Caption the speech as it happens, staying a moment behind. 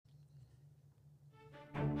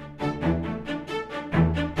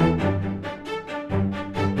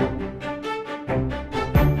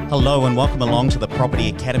Hello and welcome along to the Property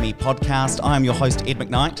Academy podcast. I'm your host, Ed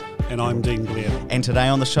McKnight. And I'm Dean Blair. And today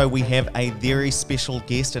on the show we have a very special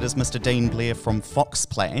guest. It is Mr. Dean Blair from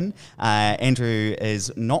Foxplan. Andrew is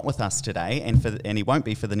not with us today and he won't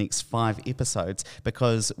be for the next 5 episodes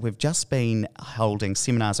because we've just been holding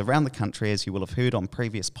seminars around the country, as you will have heard on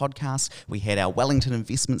previous podcasts. We had our Wellington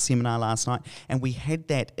Investment Seminar last night, and we had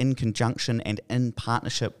that in conjunction and in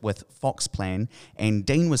partnership with Foxplan. And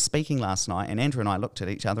Dean was speaking last night, and Andrew and I looked at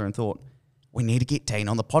each other and thought, we need to get Dean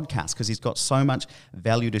on the podcast because he's got so much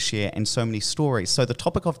value to share and so many stories. So the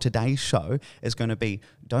topic of today's show is going to be,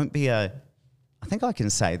 don't be a, I think I can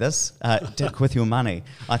say this, dick with your money.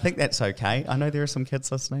 I think that's okay. I know there are some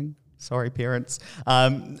kids listening. Sorry, parents.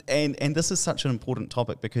 And this is such an important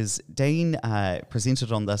topic because Dean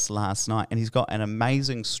presented on this last night, and he's got an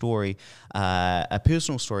amazing story, a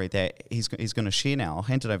personal story that he's going to share now. I'll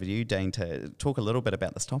hand it over to you, Dean, to talk a little bit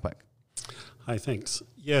about this topic. Hi, thanks.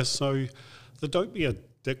 Yeah, so the Don't Be a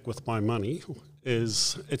Dick with My Money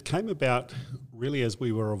it came about really as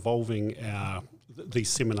we were evolving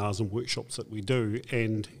these seminars and workshops that we do,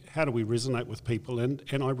 and how do we resonate with people, and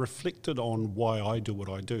I reflected on why I do what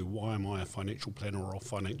I do. Why am I a financial planner or a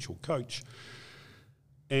financial coach?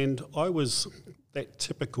 And I was that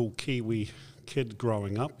typical Kiwi kid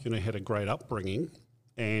growing up, had a great upbringing,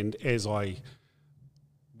 and as I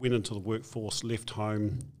went into the workforce, left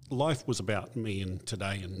home, life was about me and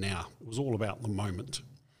today and now. It was all about the moment.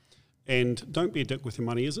 And Don't Be a Dick with Your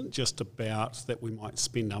Money isn't just about that we might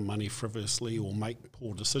spend our money frivolously or make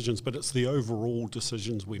poor decisions, but it's the overall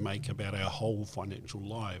decisions we make about our whole financial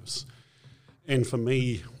lives. And for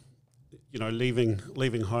me,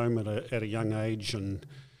 leaving home at a young age and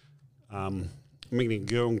meeting a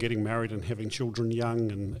girl and getting married and having children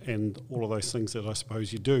young and all of those things that I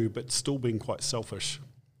suppose you do, but still being quite selfish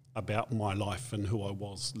about my life and who I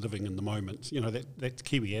was living in the moment. That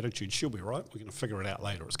Kiwi attitude, she'll be right, we're going to figure it out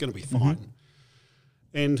later, it's going to be fine. Mm-hmm.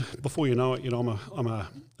 And before you know it, I'm a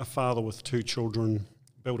father with 2 children,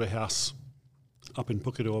 built a house up in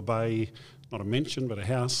Pukeroa Bay, not a mansion, but a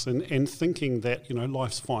house, and thinking that,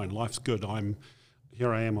 life's fine, life's good. I'm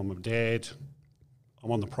a dad,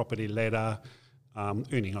 I'm on the property ladder,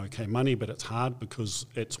 earning okay money, but it's hard because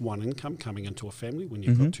it's one income coming into a family when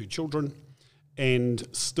you've got 2 children. And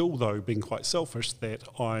still, though, being quite selfish, that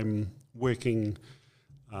I'm working,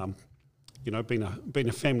 being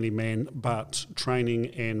a family man, but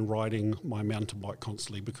training and riding my mountain bike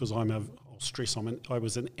constantly because I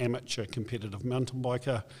was an amateur competitive mountain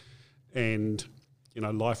biker, and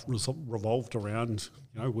life revolved around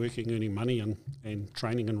working, earning money, and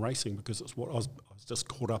training and racing because it's what I was just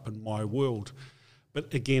caught up in my world.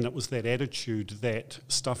 But again, it was that attitude that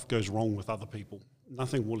stuff goes wrong with other people.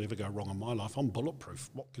 Nothing will ever go wrong in my life. I'm bulletproof.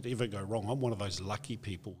 What could ever go wrong? I'm one of those lucky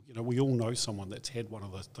people. We all know someone that's had one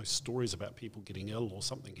of those stories about people getting ill or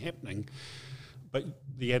something happening. But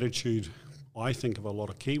the attitude, I think, of a lot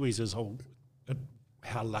of Kiwis is,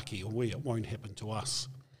 how lucky are we? It won't happen to us.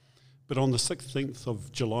 But on the 16th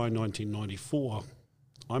of July 1994,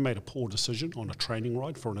 I made a poor decision on a training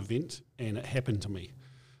ride for an event, and it happened to me.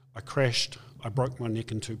 I crashed. I broke my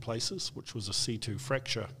neck in 2 places, which was a C2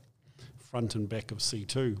 fracture, front and back of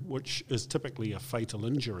C2, which is typically a fatal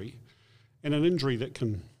injury, and an injury that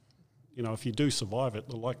can, if you do survive it,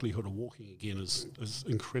 the likelihood of walking again is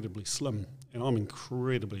incredibly slim. And I'm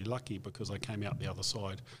incredibly lucky because I came out the other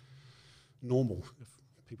side normal. If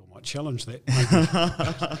people might challenge that,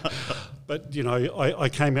 but I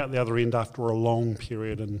came out the other end after a long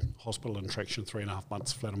period in hospital and traction, 3.5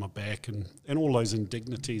 months flat on my back, and all those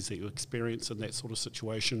indignities that you experience in that sort of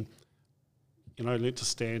situation. Learnt to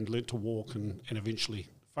stand, learnt to walk, and eventually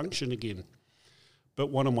function again. But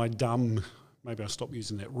one of my maybe I'll stop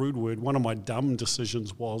using that rude word, one of my dumb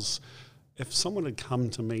decisions was, if someone had come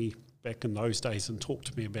to me back in those days and talked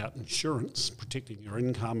to me about insurance, protecting your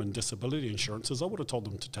income and disability insurances, I would have told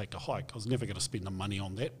them to take a hike. I was never going to spend the money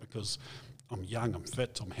on that because I'm young, I'm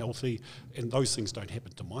fit, I'm healthy, and those things don't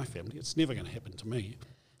happen to my family. It's never going to happen to me.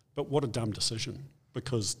 But what a dumb decision,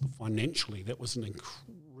 because financially that was an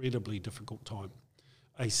incredibly difficult time.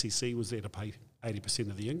 ACC was there to pay 80%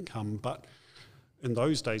 of the income, but in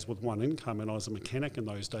those days with one income, and I was a mechanic in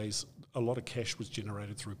those days, a lot of cash was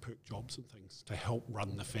generated through perk jobs and things to help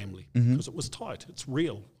run the family because it was tight. It's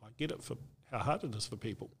real. I get it for how hard it is for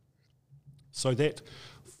people. So that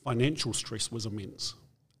financial stress was immense.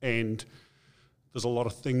 And there's a lot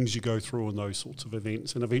of things you go through in those sorts of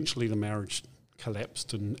events, and eventually the marriage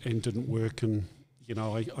collapsed and didn't work, and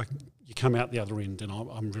you come out the other end, and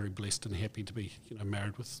I'm very blessed and happy to be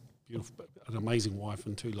married with an amazing wife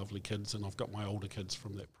and 2 lovely kids, and I've got my older kids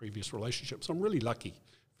from that previous relationship, so I'm really lucky,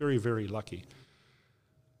 very, very lucky.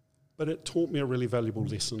 But it taught me a really valuable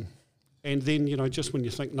lesson. And then, just when you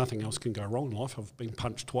think nothing else can go wrong in life, I've been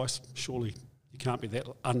punched twice, surely you can't be that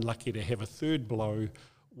unlucky to have a third blow,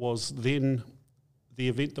 was then the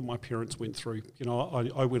event that my parents went through.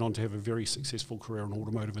 I went on to have a very successful career in the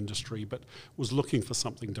automotive industry, but was looking for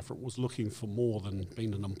something different, was looking for more than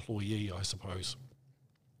being an employee, I suppose.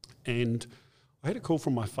 And I had a call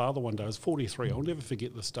from my father one day. I was 43. I'll never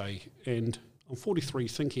forget this day. And I'm 43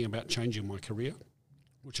 thinking about changing my career,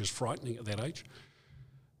 which is frightening at that age.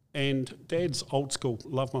 And Dad's old school.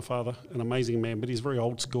 Love my father, an amazing man, but he's very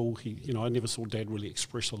old school. I never saw Dad really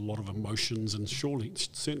express a lot of emotions, and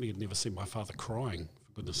certainly had never seen my father crying,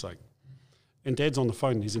 for goodness sake. And Dad's on the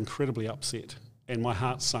phone, and he's incredibly upset. And my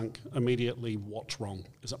heart sunk immediately. What's wrong?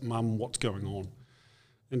 Is it Mum? What's going on?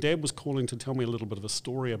 And Dad was calling to tell me a little bit of a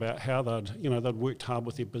story about how they'd worked hard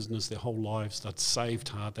with their business their whole lives. They'd saved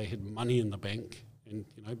hard. They had money in the bank. And,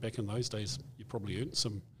 back in those days, you probably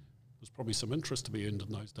earned there's probably some interest to be earned in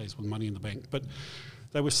those days with money in the bank. But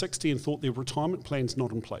they were 60 and thought their retirement plan's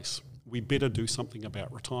not in place. We better do something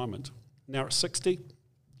about retirement. Now at 60,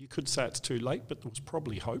 you could say it's too late, but there was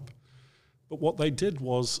probably hope. But what they did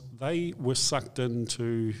was they were sucked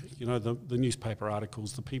into, the newspaper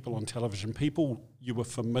articles, the people on television, people you were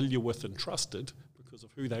familiar with and trusted because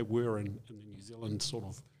of who they were in the New Zealand sort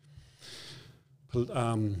of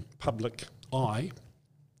public eye.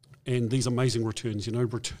 And these amazing returns,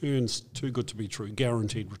 returns too good to be true,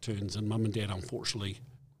 guaranteed returns. And Mum and Dad, unfortunately,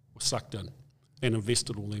 were sucked in and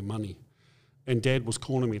invested all their money. And Dad was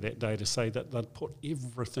calling me that day to say that they'd put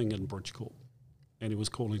everything in Bridgecorp. And he was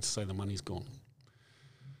calling to say the money's gone.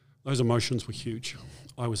 Those emotions were huge.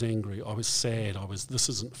 I was angry. I was sad. This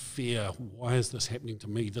isn't fair. Why is this happening to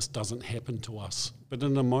me? This doesn't happen to us. But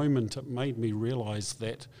in a moment, it made me realise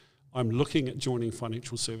that I'm looking at joining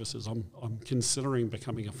financial services. I'm considering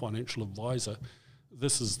becoming a financial advisor.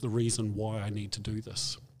 This is the reason why I need to do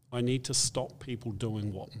this. I need to stop people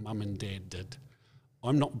doing what Mum and Dad did.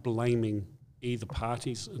 I'm not blaming either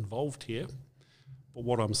parties involved here, but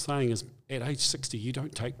what I'm saying is at age 60, you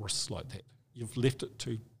don't take risks like that. You've left it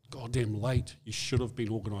too goddamn late. You should have been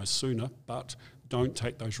organised sooner, but don't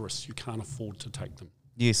take those risks. You can't afford to take them.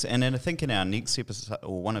 Yes, and then I think in our next episode,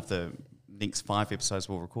 or one of the next 5 episodes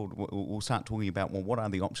we'll record, we'll start talking about, what are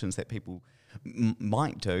the options that people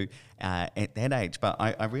might do at that age. But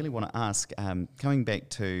I really want to ask, coming back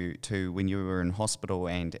to when you were in hospital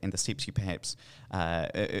and the steps you perhaps,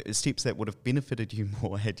 steps that would have benefited you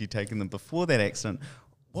more had you taken them before that accident,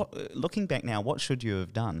 looking back now, what should you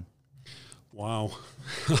have done? Wow,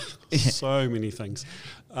 so many things.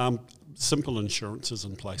 Simple insurances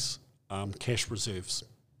in place, cash reserves.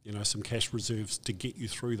 Some cash reserves to get you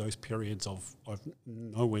through those periods of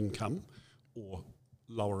no income or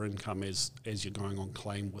lower income as you're going on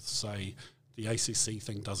claim with, say, the ACC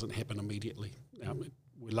thing doesn't happen immediately.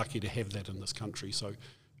 We're lucky to have that in this country, so it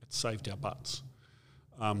saved our butts.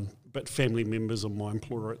 But family members of my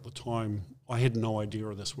employer at the time, I had no idea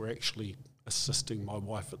of this, were actually assisting my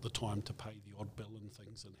wife at the time to pay the odd bill and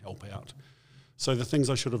things and help out. So the things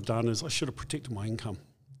I should have done is I should have protected my income.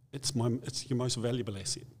 It's your most valuable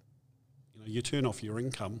asset. You turn off your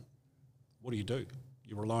income, what do?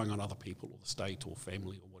 You're relying on other people or the state or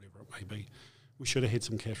family or whatever it may be. We should have had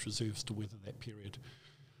some cash reserves to weather that period.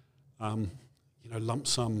 Lump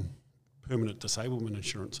sum permanent disablement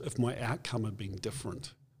insurance. If my outcome had been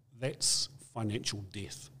different, that's financial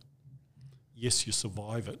death. Yes, you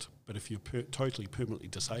survive it, but if you're totally permanently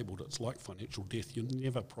disabled, it's like financial death. You're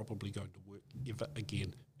never probably going to work ever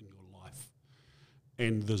again in your life.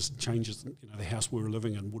 And there's changes, the house we were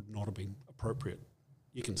living in would not have been appropriate.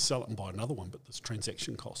 You can sell it and buy another one, but there's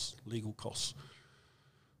transaction costs, legal costs.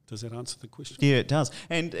 Does that answer the question? Yeah, it does.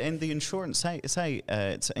 And the insurance, say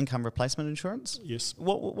it's income replacement insurance? Yes.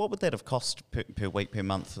 What would that have cost per week, per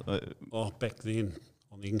month? Back then,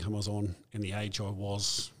 on the income I was on and the age I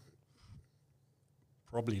was,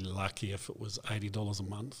 probably lucky if it was $80 a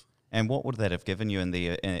month. And what would that have given you in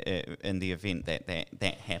the event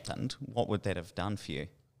that happened? What would that have done for you?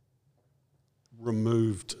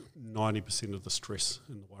 Removed 90% of the stress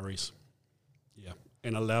and the worries. Yeah,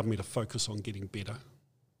 and allowed me to focus on getting better,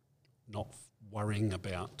 not worrying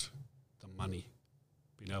about the money,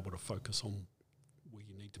 being able to focus on where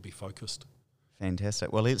you need to be focused.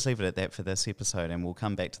 Fantastic. Well, let's leave it at that for this episode, and we'll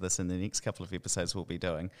come back to this in the next couple of episodes we'll be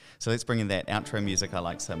doing. So let's bring in that outro music I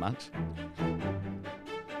like so much.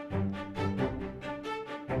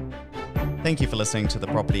 Thank you for listening to the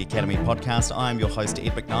Property Academy podcast. I'm your host,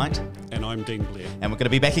 Ed McKnight. And I'm Dean Blair. And we're going to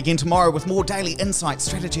be back again tomorrow with more daily insights,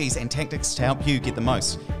 strategies and tactics to help you get the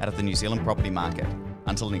most out of the New Zealand property market.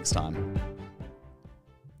 Until next time.